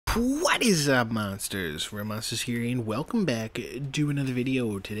What is up, monsters? We're Monsters here, and welcome back to another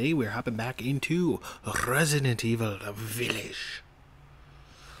video. Today we're hopping back into Resident Evil Village.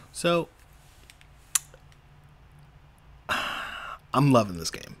 So, I'm loving this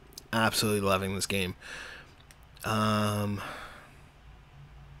game. Absolutely loving this game. There's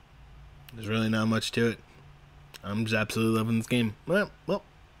really not much to it. I'm just absolutely loving this game. Well,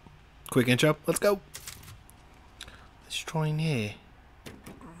 quick intro. Let's go. Let's join here.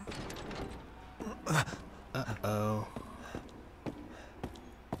 Uh-oh.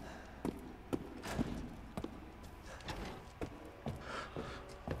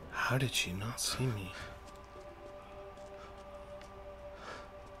 How did she not see me?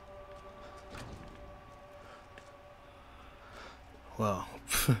 Well,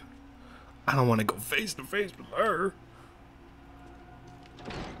 I don't want to go face to face with her.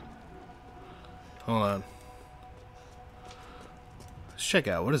 Hold on. Let's check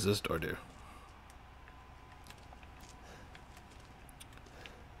out. What does this door do?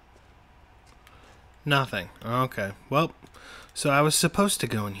 Nothing. Okay. Well, so I was supposed to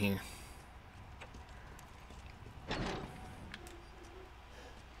go in here.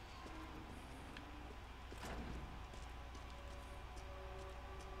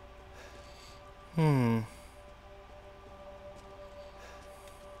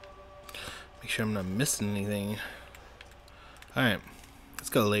 Make sure I'm not missing anything. Alright.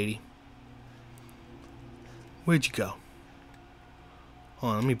 Let's go, lady. Where'd you go?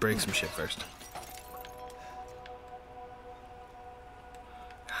 Hold on, let me break some shit first.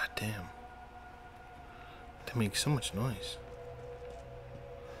 God damn. That makes so much noise.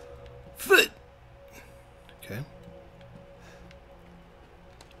 Foot! Okay.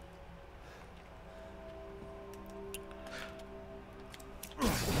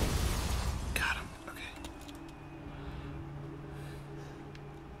 Got him.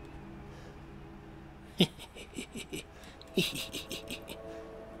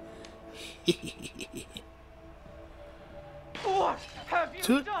 What have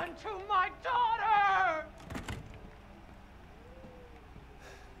you done to my daughter?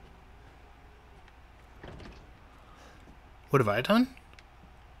 What have I done?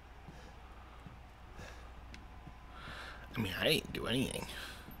 I mean, I didn't do anything.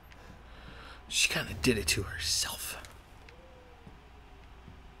 She kind of did it to herself.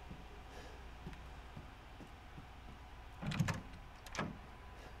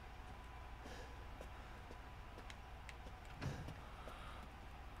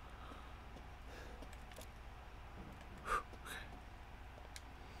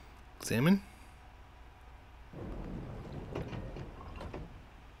 Examine.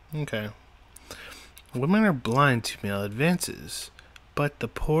 Okay. Women are blind to male advances, but the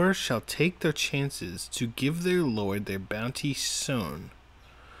poor shall take their chances to give their lord their bounty sown,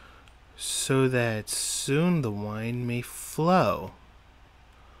 so that soon the wine may flow.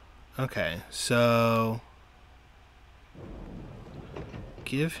 Okay, so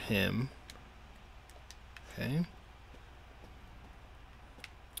give him. Okay.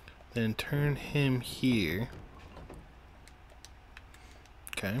 Then turn him here.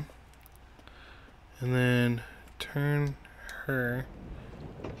 Okay. And then turn her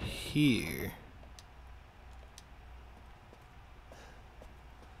here.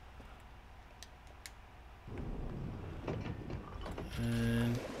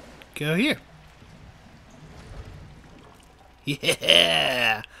 And go here.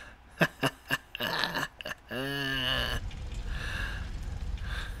 Yeah!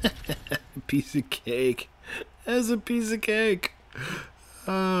 Piece of cake. That's a piece of cake.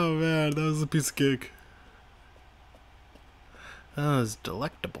 Oh man, that was a piece of cake. That was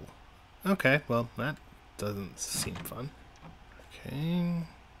delectable. Okay, well, that doesn't seem fun. Okay.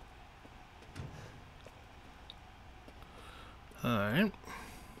 Alright.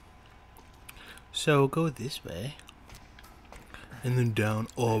 So, go this way. And then down,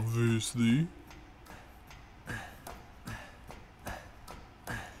 obviously.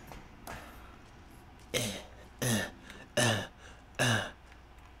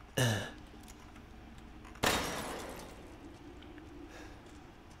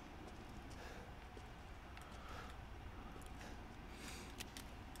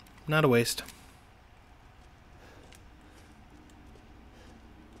 Not a waste.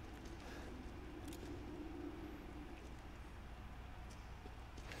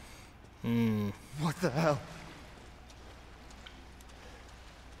 What the hell?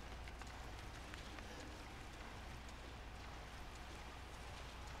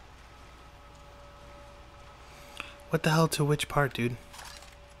 What the hell to which part, dude?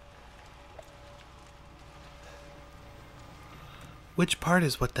 Which part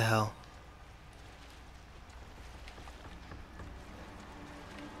is what the hell?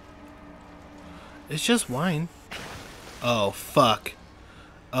 It's just wine. Oh, fuck.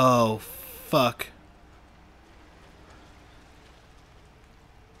 Oh, fuck.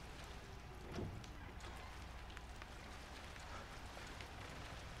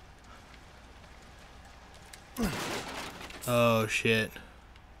 Oh, shit.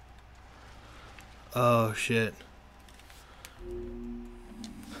 Oh, shit.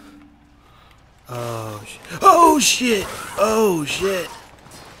 Oh, shit. Oh, shit. Oh, shit.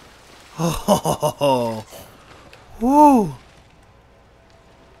 Oh, woo.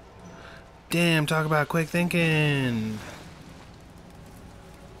 Damn, talk about quick thinking.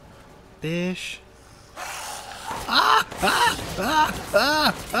 Bish. Ah, ah, ah,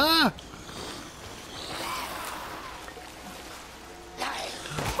 ah, ah.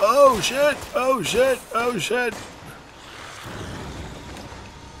 Oh, shit. Oh, shit. Oh, shit.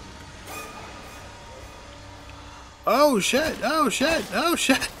 Oh, shit. Oh, shit. Oh,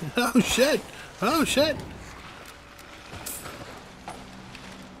 shit. Oh, shit. Oh, shit.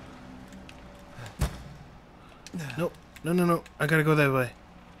 Nope. No, no, no. I gotta go that way.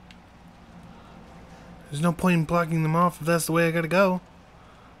 There's no point in blocking them off if that's the way I gotta go.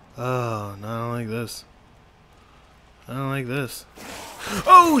 Oh, no, I don't like this. I don't like this.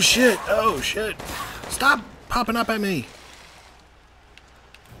 Oh, shit. Oh, shit. Stop popping up at me.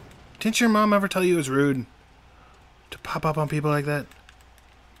 Didn't your mom ever tell you it's rude to pop up on people like that?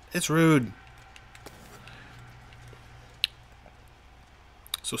 It's rude.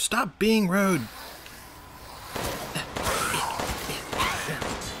 So stop being rude.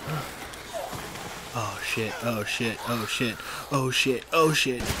 Oh shit, oh shit, oh shit, oh shit, oh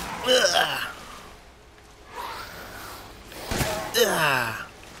shit. Ugh. Ugh.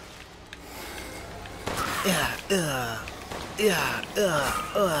 Yeah, yeah,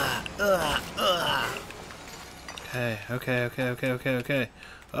 Okay, okay, okay, okay, okay, okay.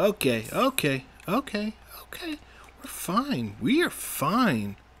 Okay, okay, okay, okay. We're fine. We are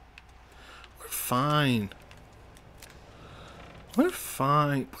fine. We're fine. We're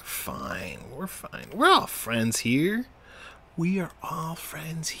fine. We're fine. We're fine. We're all friends here. We are all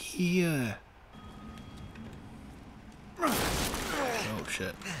friends here. Oh,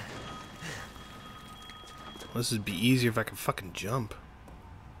 shit. This would be easier if I could fucking jump.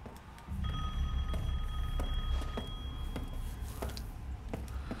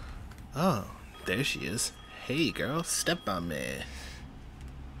 Oh, there she is. Hey, girl, step on me.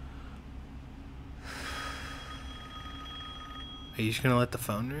 Are you just gonna let the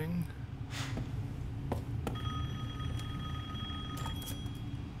phone ring?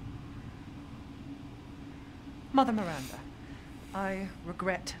 Mother Miranda, I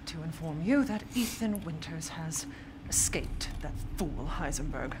regret to inform you that Ethan Winters has escaped that fool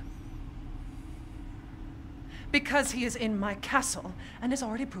Heisenberg. Because he is in my castle and has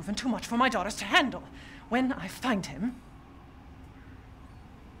already proven too much for my daughters to handle. When I find him...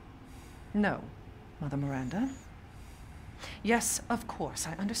 No, Mother Miranda. Yes, of course,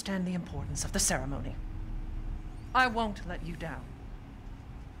 I understand the importance of the ceremony. I won't let you down.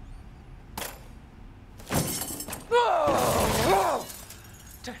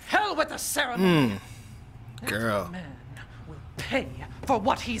 To hell with the ceremony! Girl. That man will pay for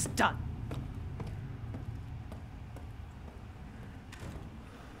what he's done.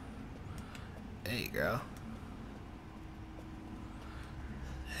 Hey, girl.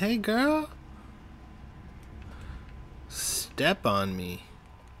 Hey, girl. Step on me.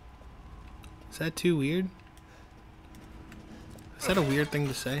 Is that too weird? Is that a weird thing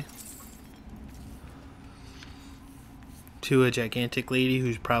to say? To a gigantic lady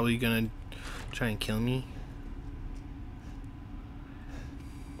who's probably gonna try and kill me?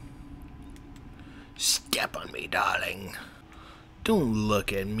 Step on me, darling. Don't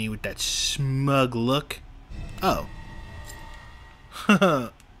look at me with that smug look. Oh.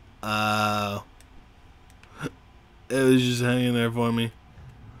 It was just hanging there for me.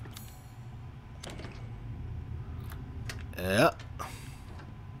 Yep.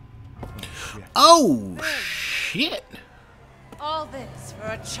 Oh, shit. All this for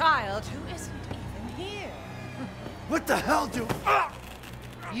a child who isn't even here. What the hell do...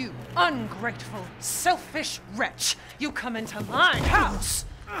 You ungrateful, selfish wretch! You come into my house!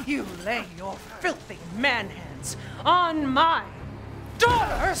 You lay your filthy man hands on my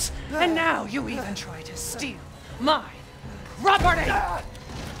daughters! And now you even try to steal my property!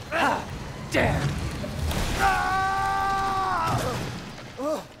 How dare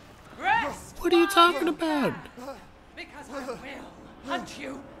you! Rest! What are you talking about? Because I will hunt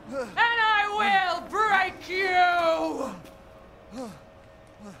you, and I will break you!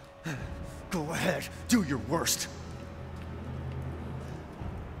 Go ahead, do your worst.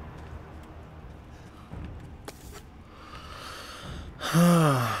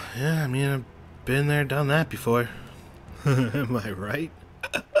 Yeah, I mean, I've been there, done that before. Am I right?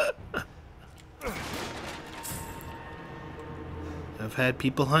 I've had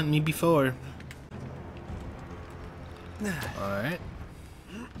people hunt me before. Alright.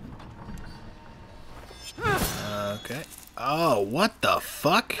 Okay. Oh, what the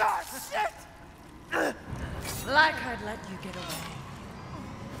fuck? Like I'd let you get away.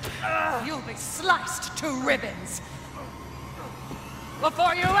 You'll be sliced to ribbons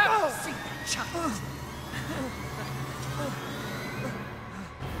before you ever see the child.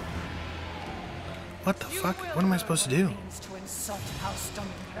 What the fuck? What am I supposed to do? Means to insult House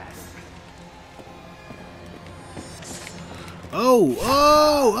Duncan. Oh,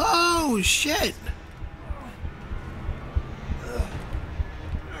 oh, oh, shit!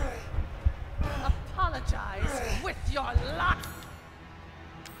 Apologize with your life.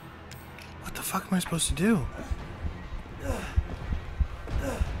 What the fuck am I supposed to do?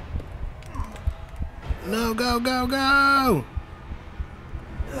 No, go, go, go!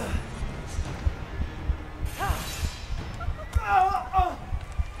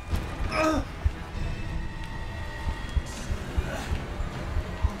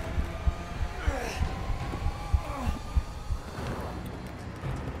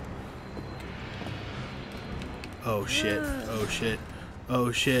 Oh shit, oh shit,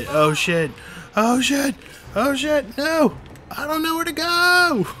 oh shit, oh shit, oh shit, oh shit, no! I don't know where to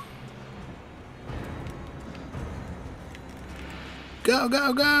go! Go,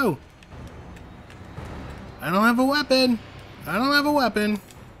 go, go! I don't have a weapon! I don't have a weapon!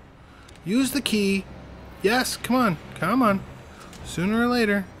 Use the key! Yes, come on, come on. Sooner or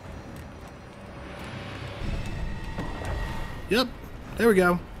later. Yep, there we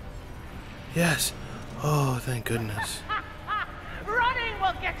go. Yes. Oh, thank goodness. Running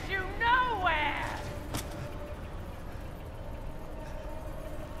will get you nowhere!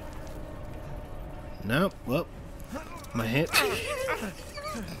 Nope, well, my hand.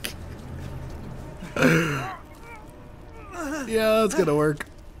 Yeah, that's gonna work.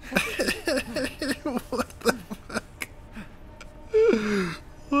 What the fuck?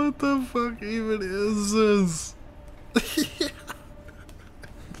 What the fuck even is this?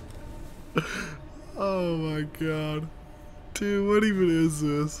 Oh my god. Dude, what even is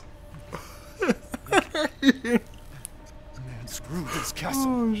this? Man, screw this castle.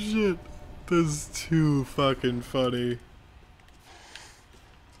 Oh shit. This is too fucking funny.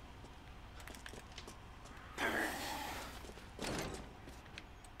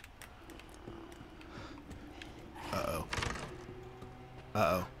 Uh-oh.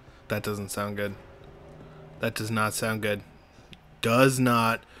 Uh-oh. That doesn't sound good. That does not sound good. Does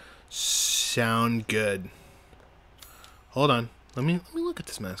not sound good. Hold on. Let me look at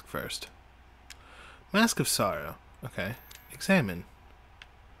this mask first. Mask of Sorrow. Okay. Examine.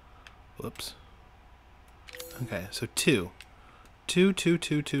 Whoops. Okay, so 2. 2, 2,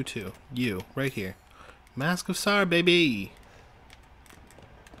 2, 2, 2. You, right here. Mask of Sorrow, baby!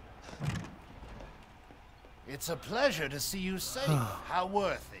 It's a pleasure to see you safe. How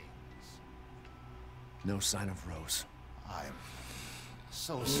were things? No sign of Rose. I'm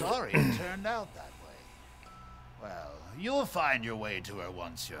so sorry it turned out that way. Well, you'll find your way to her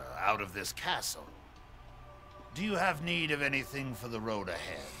once you're out of this castle. Do you have need of anything for the road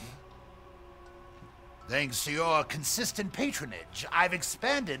ahead? Thanks to your consistent patronage, I've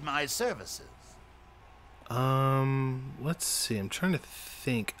expanded my services. Let's see. I'm trying to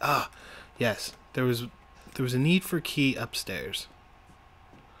think. Ah, yes. There was a need for a key upstairs.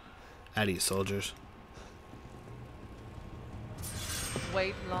 Out of you, soldiers.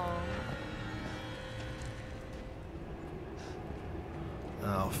 Wait long.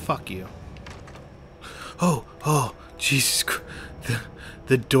 Oh, fuck you. Oh, oh, Jesus Christ.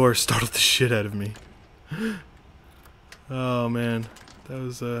 The door startled the shit out of me. Oh, man. That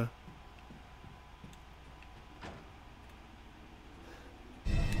was, I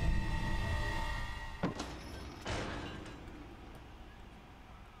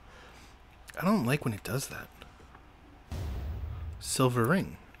don't like when it does that. Silver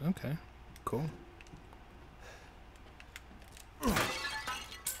ring. Okay, cool.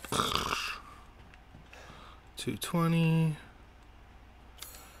 $220.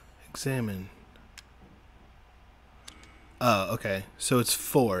 Examine. Oh, okay. So it's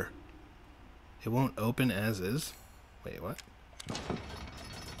 4. It won't open as is. Wait, what?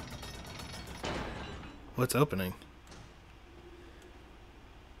 What's opening?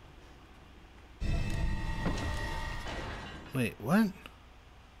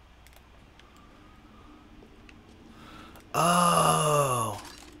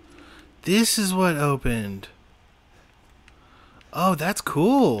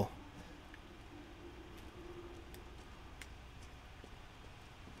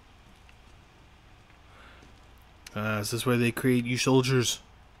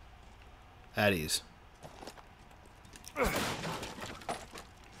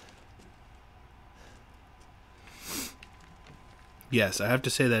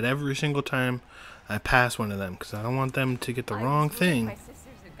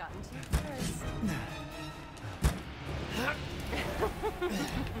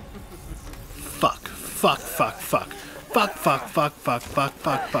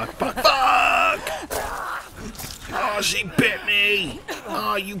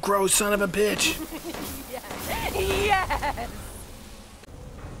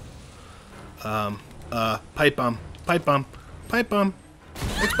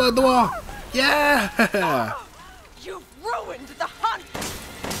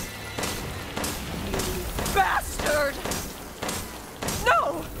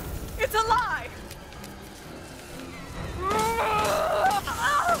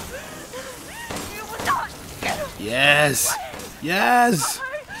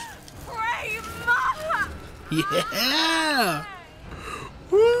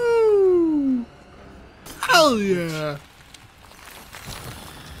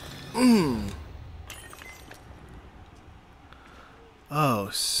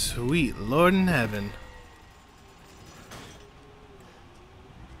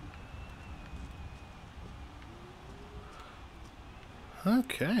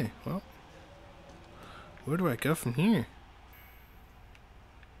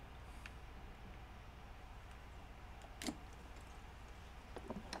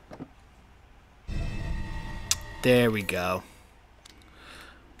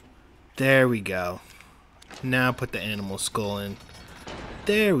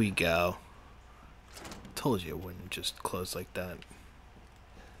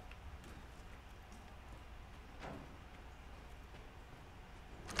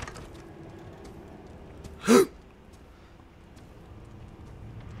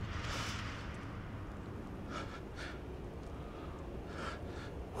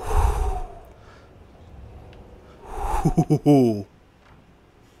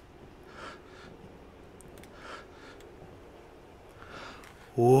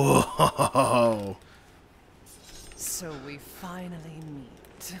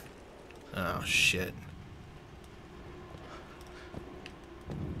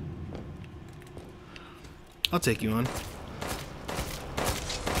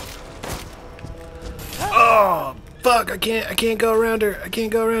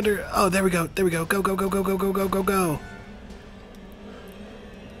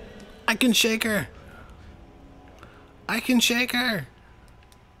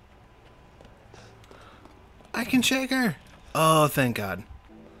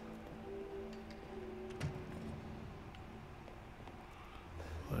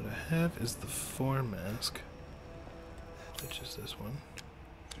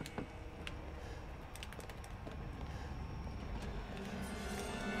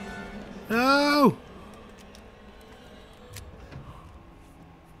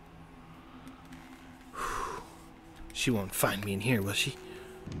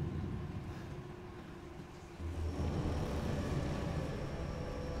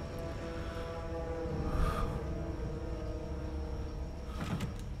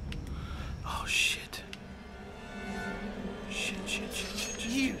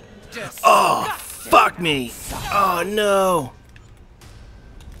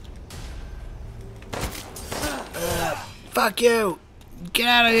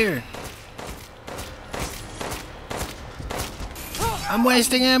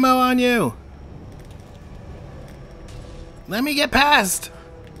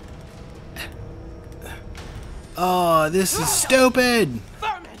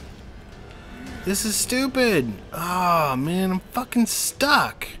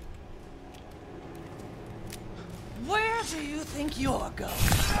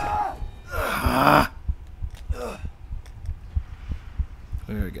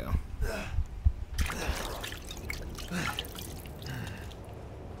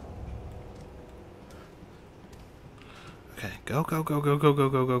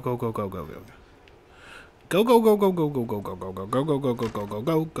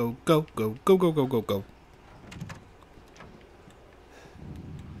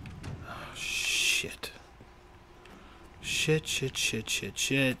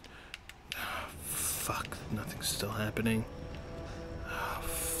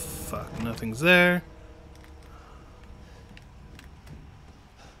 fuck, nothing's there.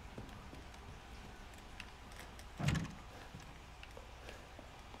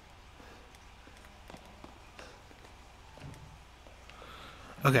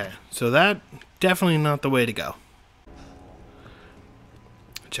 Okay, so that definitely not the way to go.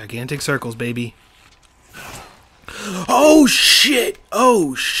 Gigantic circles, baby. Oh shit!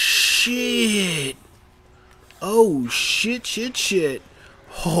 Oh shit! Oh shit!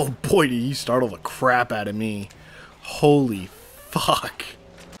 Oh boy, did he startle the crap out of me. Holy fuck.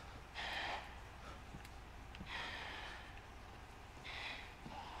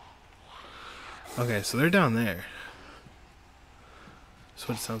 Okay, so they're down there. That's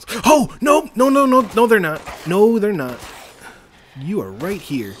what it sounds like. Oh! No, they're not. No, they're not. You are right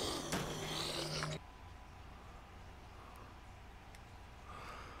here.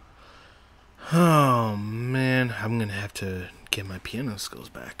 Oh, man. I'm gonna have to get my piano skills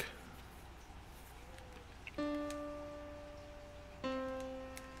back.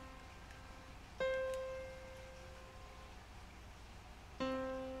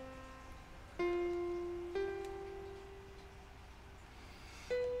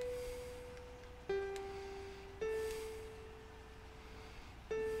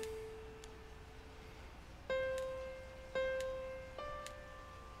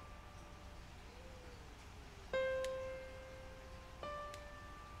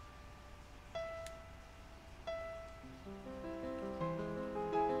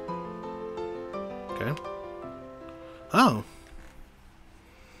 Okay. Oh.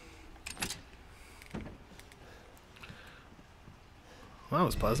 Well, that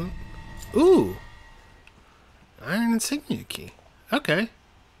was pleasant. Ooh. Iron insignia key. Okay.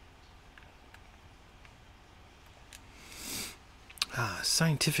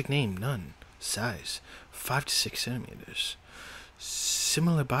 Scientific name, none. Size, 5 to 6 centimeters.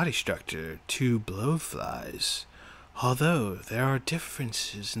 Similar body structure to blowflies. Although there are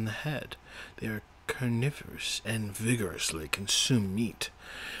differences in the head, they are carnivorous and vigorously consume meat.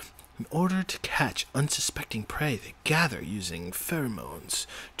 In order to catch unsuspecting prey, they gather using pheromones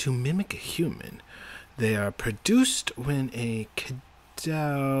to mimic a human. They are produced when a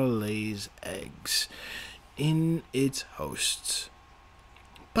cow lays eggs in its hosts.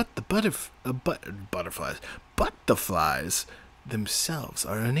 But the butterflies themselves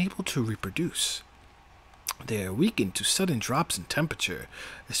are unable to reproduce. They are weakened to sudden drops in temperature,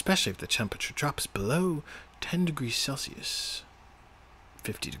 especially if the temperature drops below 10 degrees Celsius,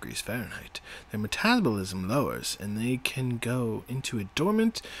 50 degrees Fahrenheit. Their metabolism lowers, and they can go into a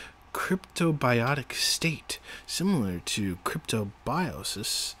dormant cryptobiotic state, similar to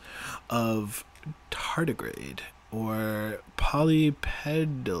cryptobiosis of tardigrade or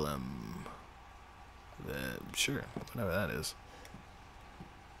polypedilum. Sure, whatever that is.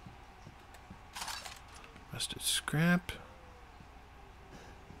 Rusted scrap.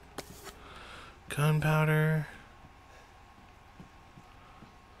 Gunpowder.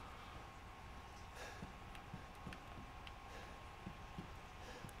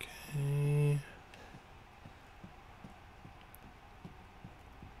 Okay.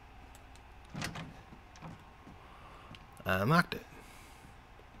 I unlocked it.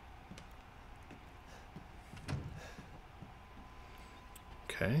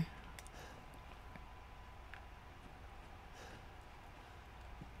 Okay.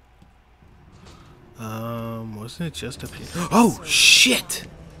 Wasn't it just up here? Oh, shit!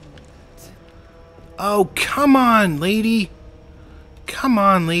 Oh, come on, lady! Come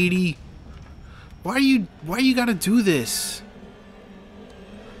on, lady! Why you gotta do this?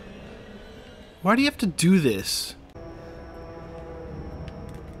 Why do you have to do this?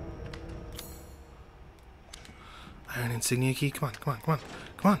 Iron insignia key, come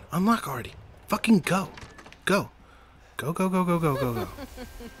on, unlock already. Fucking go. Go. Go.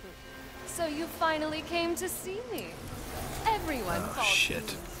 So you finally came to see me. Everyone Oh, called shit.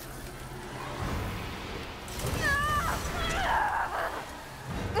 me.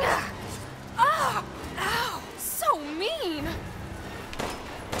 Ow! So mean!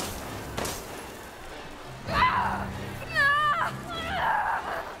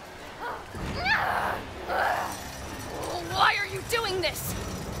 Why are you doing this?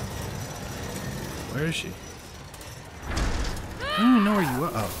 Where is she? I don't even know where you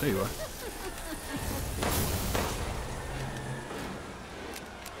are. Oh, there you are.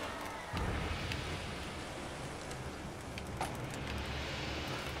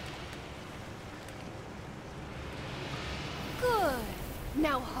 Good.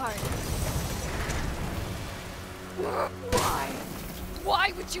 Now harder. Why?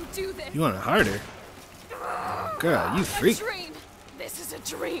 Why would you do this? You want it harder? Girl, you A freak. dream. This This is a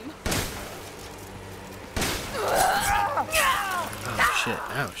dream. Oh shit,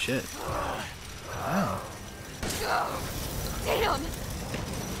 oh shit. Ow. Damn.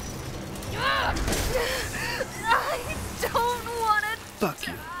 I don't want to. Fuck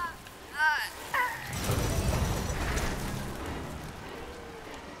you.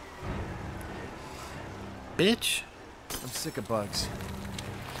 Bitch. I'm sick of bugs.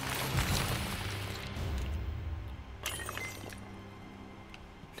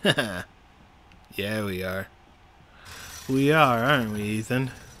 Yeah, we are. We are, aren't we,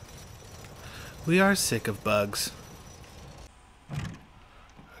 Ethan? We are sick of bugs.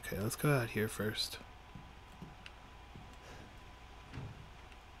 Okay, let's go out here first.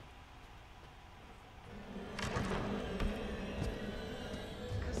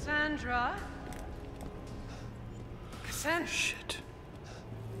 Cassandra? Cassandra? Shit.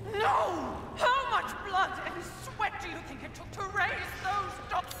 No! How much blood and sweat do you think it took to raise those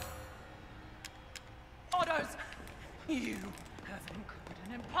daughters? You have incurred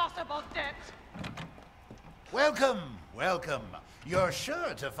an impossible debt. Welcome, welcome. You're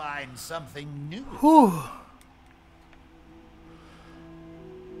sure to find something new. Whew.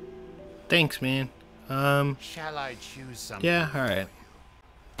 Thanks, man. Shall I choose something? Yeah, alright.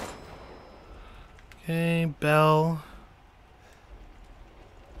 Okay, bell.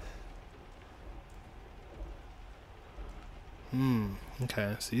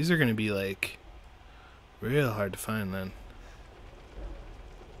 Okay, so these are gonna be like real hard to find then.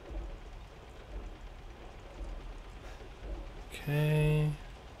 Okay.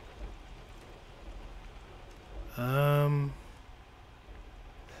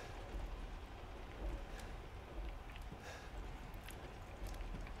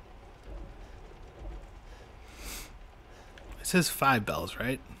 It says 5 bells,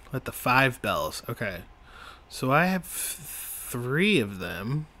 right? With the 5 bells. Okay. So I have 3 of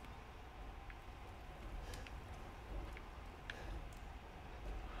them.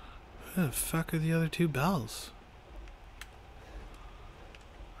 Where the fuck are the other 2 bells?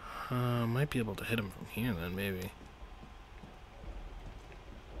 Might be able to hit them from here then, maybe.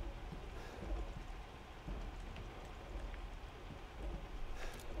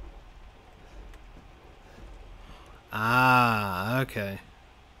 Ah, okay.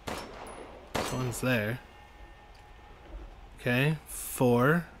 This one's there. Okay,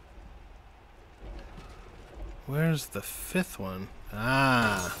 4. Where's the 5th one?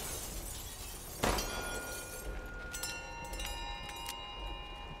 Ah.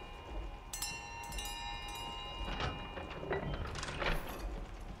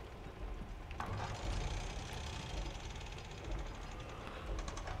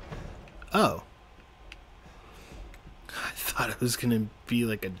 Oh. I thought it was gonna be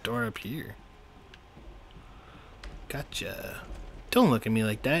like a door up here. Gotcha. Don't look at me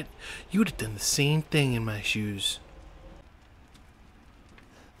like that. You would have done the same thing in my shoes.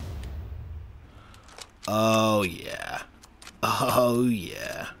 Oh, yeah. Oh,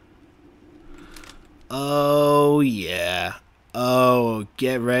 yeah. Oh, yeah. Oh,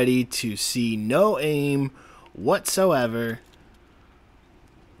 get ready to see no aim whatsoever.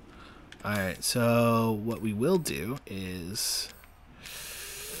 Alright, so what we will do is...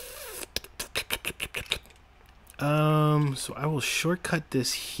 so I will shortcut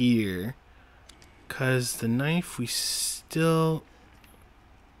this here, because the knife we could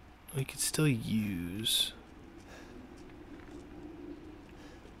still use.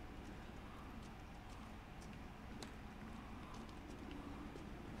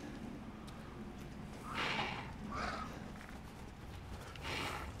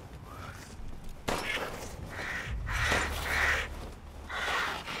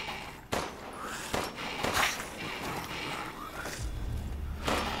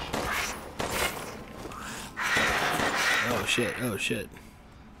 Oh shit, oh shit.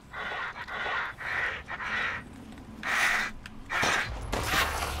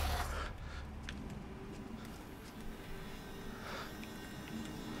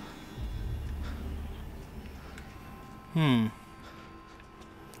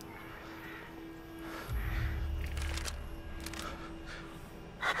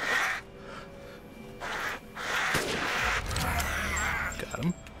 Got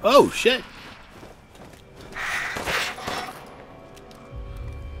him. Oh shit!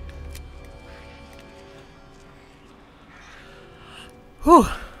 Whew,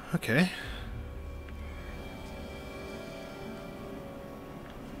 okay.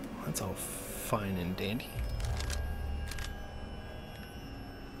 That's all fine and dandy.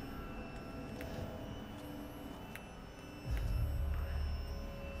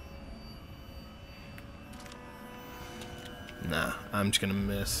 Nah, I'm just gonna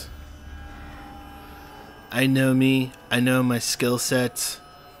miss. I know me. I know my skill sets.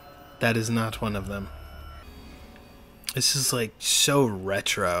 That is not one of them. This is like so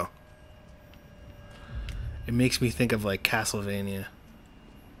retro. It makes me think of like Castlevania.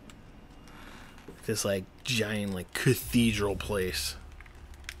 This like giant like cathedral place.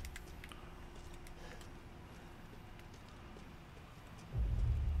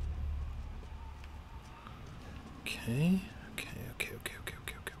 Okay.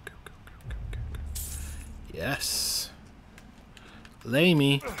 Yes. Lay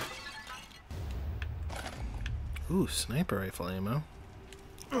me. Ooh, sniper rifle ammo.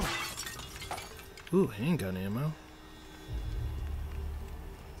 Ooh, handgun ammo.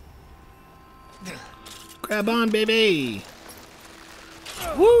 Grab on, baby!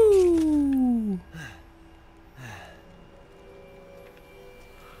 Woo!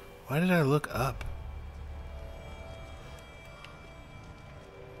 Why did I look up?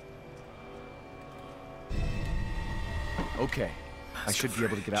 Okay, I should be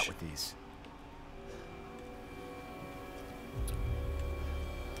able to get out with these.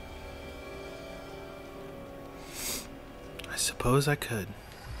 I suppose I could.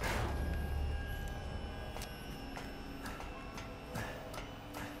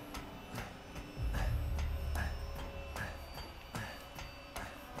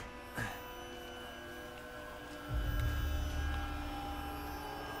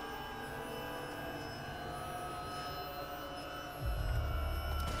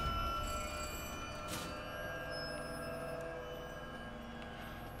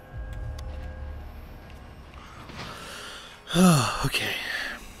 Oh, okay.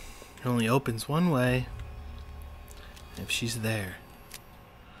 It only opens one way. If she's there,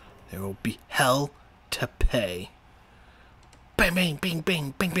 there will be hell to pay. Bang, bang, bing,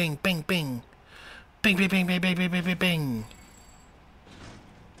 bing, bing, bing, bing, bing. Bing, bing, bing, bing, bing, bing, bing, bing, bing.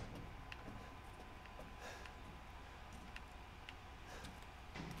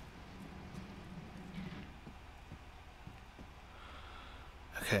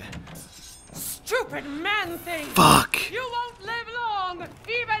 Okay. Stupid man thing! Fuck! You won't live long,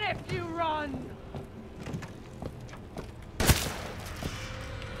 even if you run!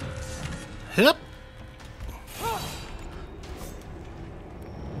 Yep.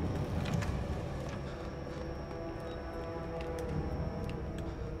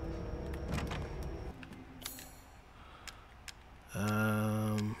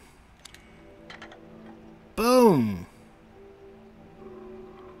 Boom.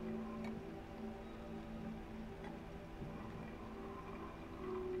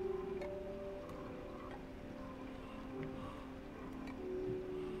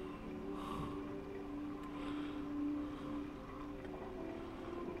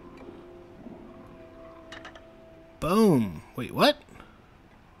 Boom. Wait, what?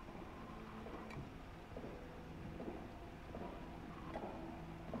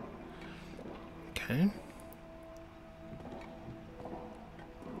 Okay.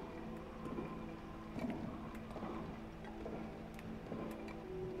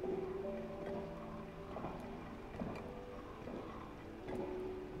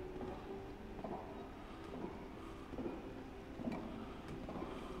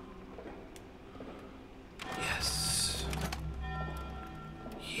 Yes.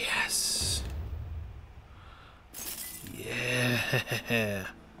 Yes. Yeah.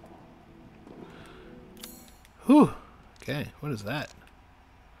 Whew. Okay, what is that?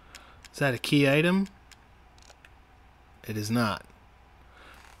 Is that a key item? It is not.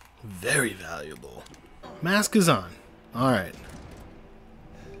 Very valuable. Mask is on. Alright.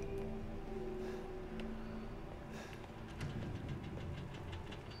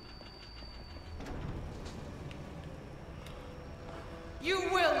 You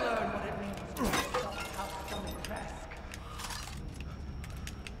will learn what it means to be self-help.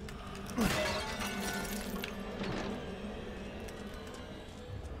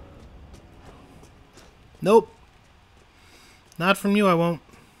 Nope. Not from you, I won't.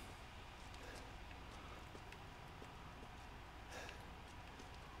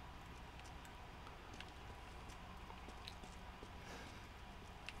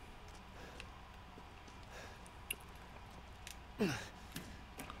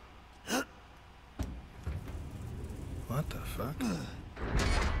 What the fuck?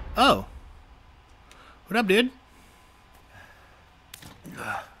 Oh. What up, dude?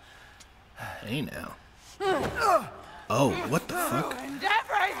 Hey now. Oh, what the fuck? And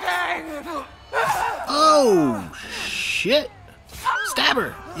everything! Oh, shit. Stab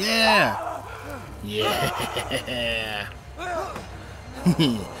her. Yeah. Yeah.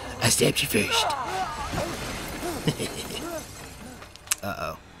 I stabbed you first.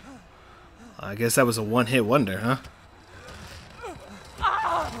 Uh-oh. I guess that was a one-hit wonder, huh?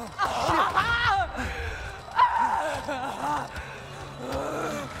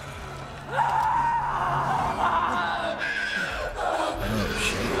 Oh,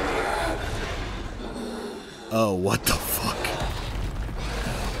 shit. Oh, what the fuck?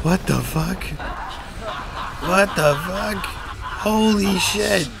 What the fuck? What the fuck? Holy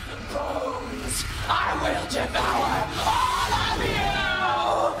shit. I will devour all of you!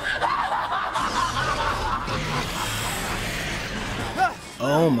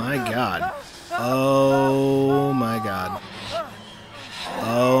 Oh my god. Oh my god.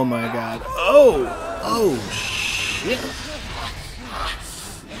 Oh my god. Oh! Oh shit.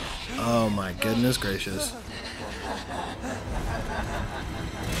 Oh my goodness gracious.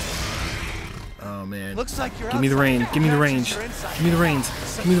 Oh man. Looks like you're Give me the reins. Give me the reins. Give me the reins.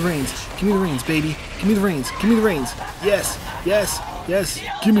 Give me the reins. Give me the reins, baby. Give me the reins. Give me the reins. Yes. Yes. Yes.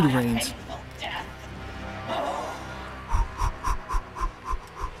 Give me the reins.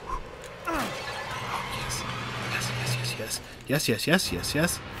 Yes, yes, yes, yes,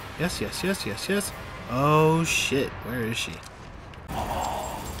 yes. Yes, yes, yes, yes, yes. Oh shit. Where is she?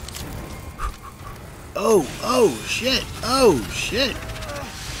 Oh, oh shit. Oh shit.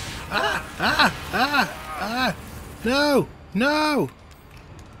 No, no.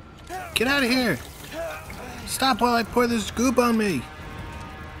 Get out of here. Stop while I pour this goop on me.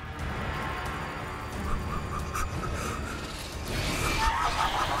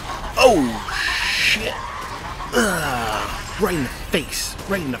 Oh shit. Right in the face.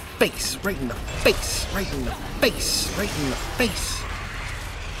 Right in the face. Right in the face. Right in the face. Right in the face.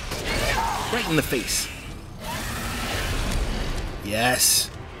 Right in the face.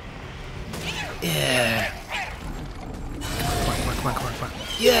 Yes. Yeah. Come on, come on, come on, come on.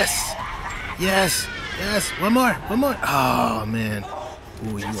 Yes. Yes. Yes. One more. One more. Oh, man.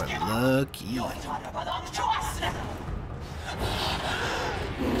 Ooh, you are lucky.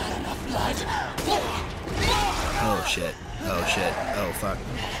 Oh, shit. Oh, shit. Oh, fuck.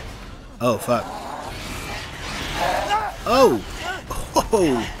 Oh, fuck. Oh.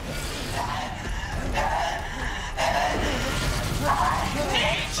 Oh.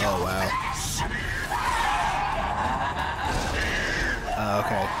 Oh, wow.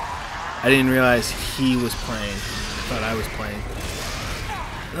 Okay. I didn't realize he was playing. I thought I was playing.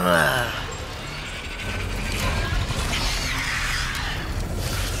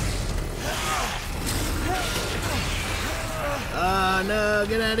 Oh, no.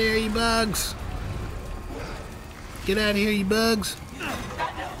 Get out of here, you bugs. Get out of here, you bugs.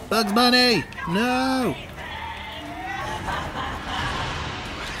 Bugs Bunny. No.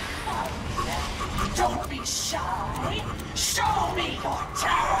 Don't be shy. Show me your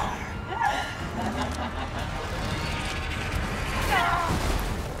terror.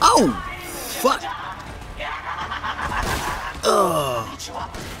 Oh, fuck. Oh.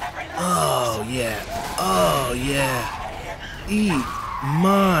 Oh, yeah. Oh, yeah. Eat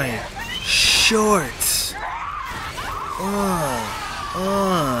my shorts. Oh.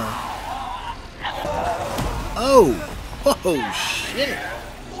 Oh, shit.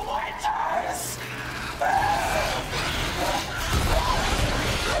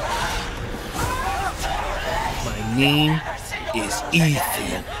 My name is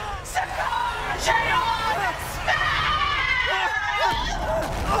Ethan.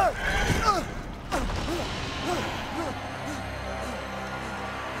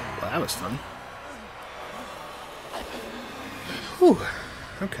 Well, that was fun. Whew.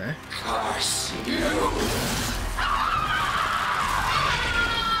 Okay. Curse you.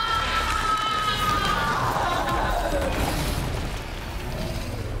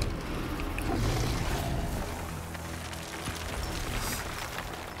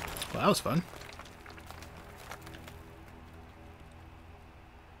 Well, that was fun.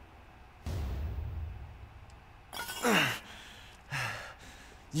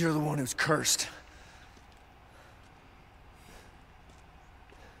 You're the one who's cursed.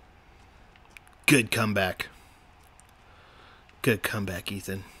 Good comeback. Good comeback,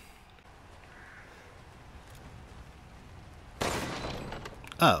 Ethan.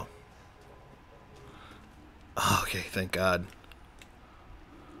 Oh. Okay, thank God.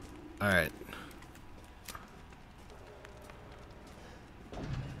 Alright.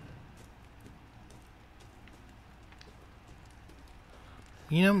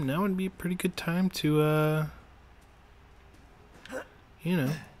 You know, now would be a pretty good time to, you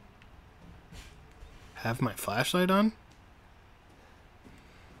know, have my flashlight on.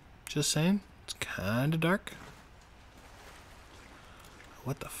 Just saying. It's kind of dark.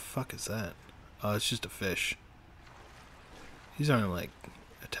 What the fuck is that? Oh, it's just a fish. These aren't like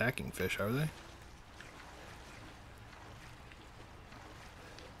attacking fish, are they?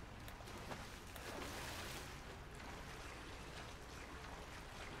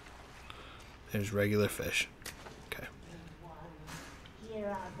 There's regular fish. Okay. Hear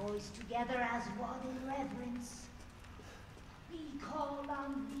our voice together as one in reverence. We call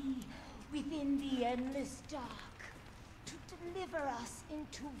on thee within the endless dark to deliver us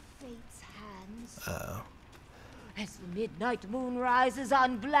into fate's hands. Uh-oh. As the midnight moon rises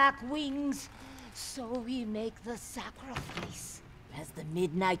on black wings, so we make the sacrifice. As the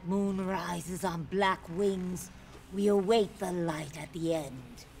midnight moon rises on black wings, we await the light at the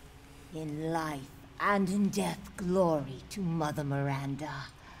end. In life and in death, glory to Mother Miranda.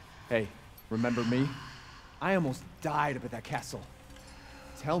 Hey, remember me? I almost died up at that castle.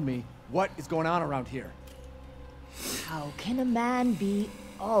 Tell me, what is going on around here? How can a man be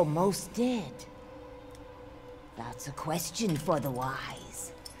almost dead? That's a question for the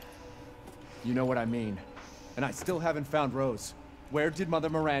wise. You know what I mean. And I still haven't found Rose. Where did Mother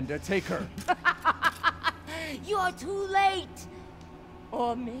Miranda take her? You're too late.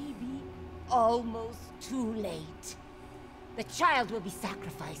 Or maybe almost too late. The child will be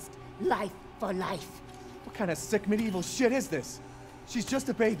sacrificed, life for life. What kind of sick medieval shit is this? She's just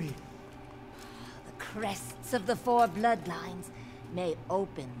a baby. The crests of the four bloodlines may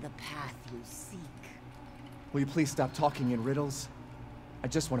open the path you seek. Will you please stop talking in riddles? I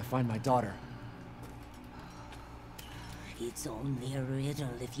just want to find my daughter. It's only a riddle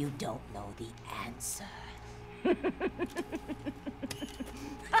if you don't know the answer.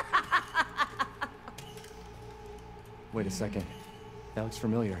 Wait a second. That looks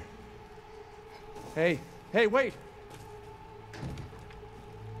familiar. Hey, hey, wait!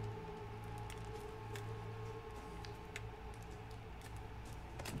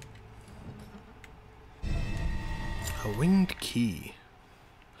 A winged key.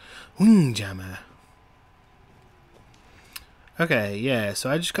 Windjammer. Okay, yeah,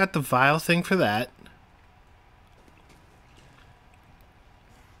 so I just got the vial thing for that.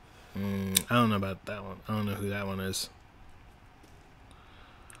 I don't know about that one. I don't know who that one is.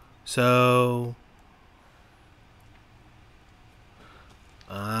 So...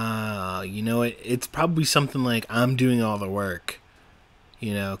 you know what? It's probably something like I'm doing all the work.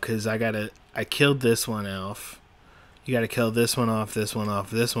 You know, because I killed this one off. You gotta kill this one off, this one off,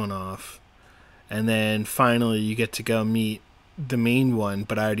 this one off. And then finally you get to go meet the main one,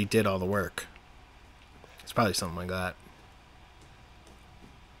 but I already did all the work. It's probably something like that.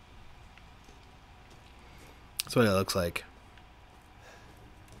 That's what it looks like.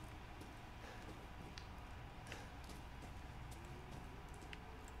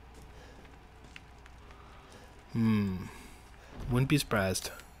 Wouldn't be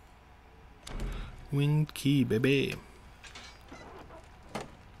surprised. Winged key, baby.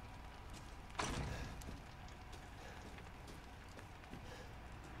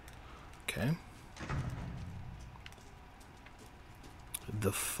 Okay.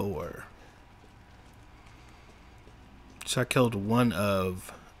 The 4. So I killed one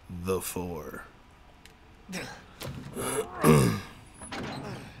of the 4. Is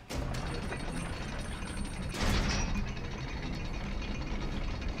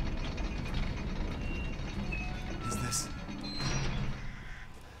this?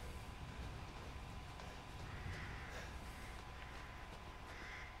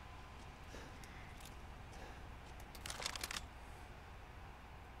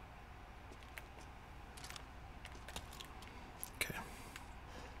 Okay.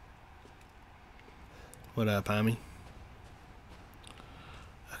 What up, homie?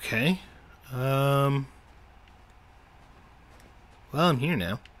 Okay. Well, I'm here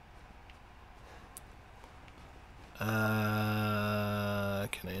now. Can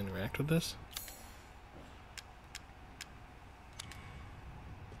I interact with this?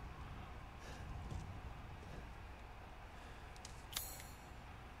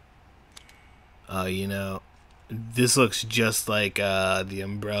 You know, this looks just like the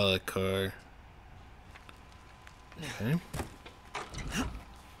umbrella car. Okay.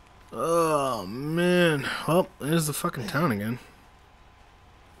 Oh man. Well, there's the fucking town again.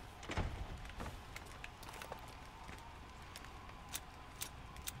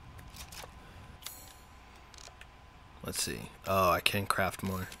 Let's see. Oh, I can craft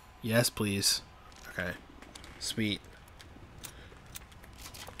more. Yes, please. Okay. Sweet.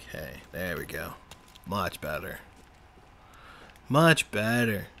 Okay, there we go. Much better. Much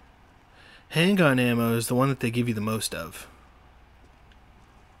better. Handgun ammo is the one that they give you the most of.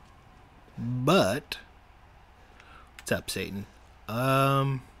 But what's up, Satan?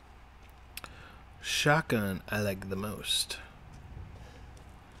 Shotgun I like the most.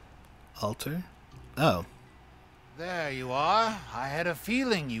 altar? Oh. There you are. I had a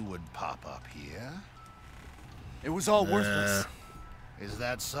feeling you would pop up here. It was all worthless. Is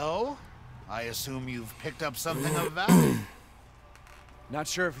that so? I assume you've picked up something of value. Not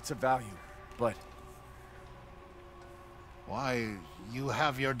sure if it's of value, but Why, you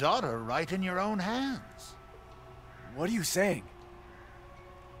have your daughter right in your own hands. what are you saying?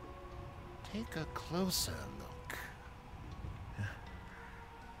 Take a closer look.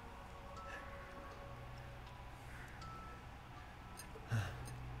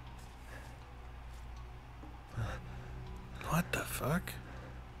 What the fuck?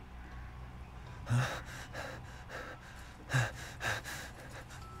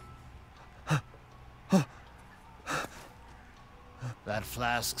 That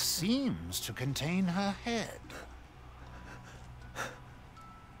flask seems to contain her head.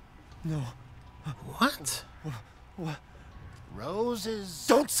 No. What? Roses.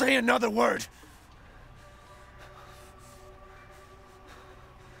 Don't say another word!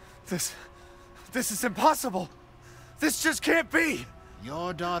 This is impossible! This just can't be!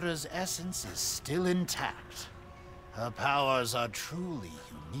 Your daughter's essence is still intact. Her powers are truly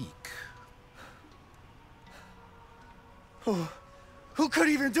unique. Who could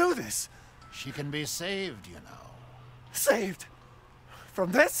even do this? She can be saved, you know. Saved?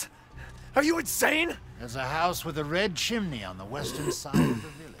 From this? Are you insane? There's a house with a red chimney on the western side of the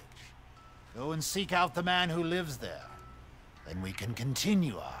village. Go and seek out the man who lives there. Then we can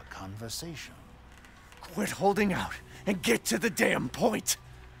continue our conversation. Quit holding out and get to the damn point!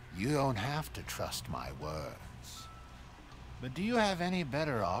 You don't have to trust my words. But do you have any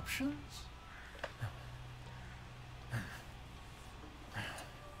better options?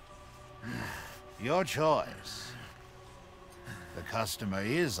 Your choice. The customer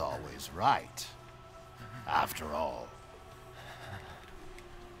is always right. After all.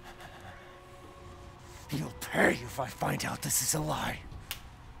 You'll pay if I find out this is a lie.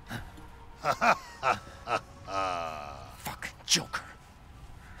 Fucking Joker.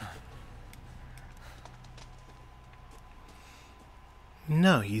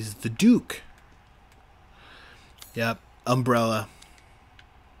 No, he's the Duke. Yep, Umbrella.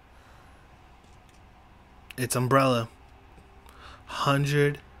 It's Umbrella.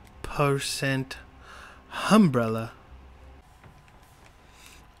 100% Umbrella.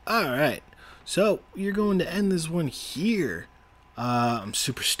 Alright, so you're going to end this one here. I'm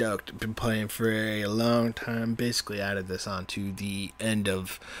super stoked. I've been playing for a long time. Basically added this onto the end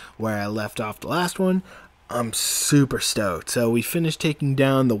of where I left off the last one. I'm super stoked. So we finished taking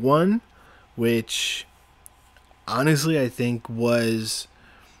down the one, which honestly I think was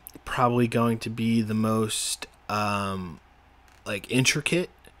probably going to be the most intricate,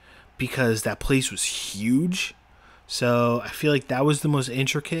 because that place was huge. So I feel like that was the most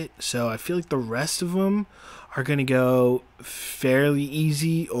intricate. So I feel like the rest of them are going to go fairly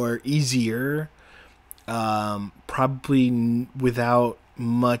easy or easier. Probably without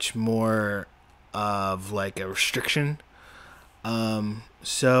much more of like a restriction.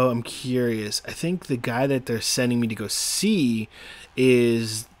 So I'm curious. I think the guy that they're sending me to go see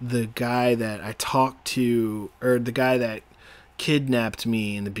is the guy that I talked to, or the guy that kidnapped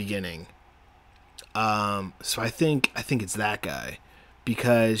me in the beginning. So I think it's that guy,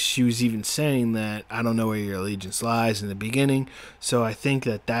 because she was even saying that I don't know where your allegiance lies in the beginning. So I think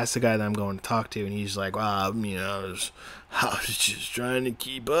that that's the guy that I'm going to talk to, and he's like, well, I was just trying to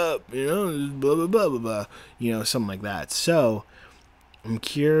keep up, blah blah blah blah blah, something like that. So I'm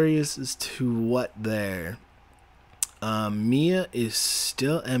curious as to what there. Mia is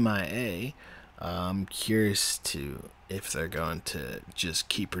still MIA. I'm curious to if they're going to just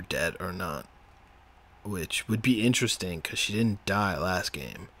keep her dead or not, which would be interesting because she didn't die last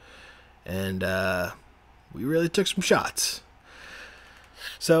game, and we really took some shots.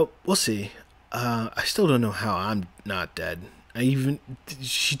 So we'll see. I still don't know how I'm not dead.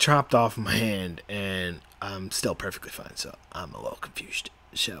 She chopped off my hand, and I'm still perfectly fine. So I'm a little confused.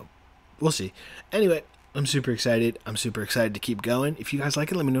 So we'll see. Anyway, I'm super excited. I'm super excited to keep going. If you guys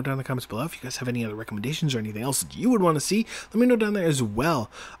like it, let me know down in the comments below. If you guys have any other recommendations or anything else that you would want to see, let me know down there as well.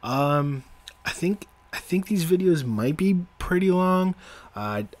 I think these videos might be pretty long.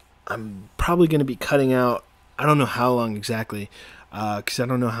 I'm probably going to be cutting out, I don't know how long exactly, because I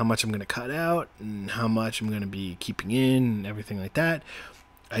don't know how much I'm going to cut out and how much I'm going to be keeping in and everything like that.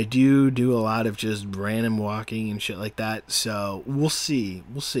 I do a lot of just random walking and shit like that, so we'll see.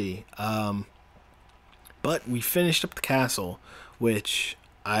 But we finished up the castle, which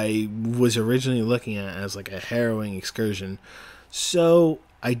I was originally looking at as like a harrowing excursion. So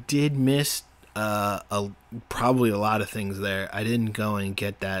I did miss probably a lot of things there. I didn't go and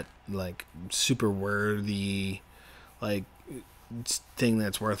get that like super worthy like thing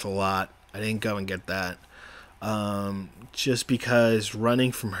that's worth a lot. I didn't go and get that. Just because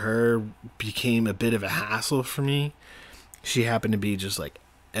running from her became a bit of a hassle for me. She happened to be just like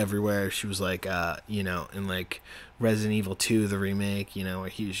everywhere. She was like, in like Resident Evil 2, the remake, where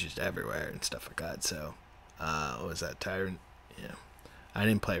he was just everywhere and stuff like that. So, what was that, Tyrant? Yeah. I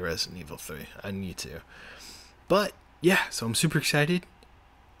didn't play Resident Evil 3. I need to. But, yeah, so I'm super excited.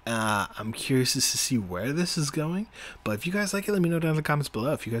 I'm curious to see where this is going. But if you guys like it, let me know down in the comments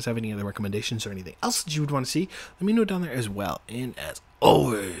below. If you guys have any other recommendations or anything else that you would want to see, let me know down there as well. And as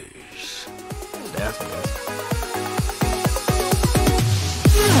always, stay awesome, guys.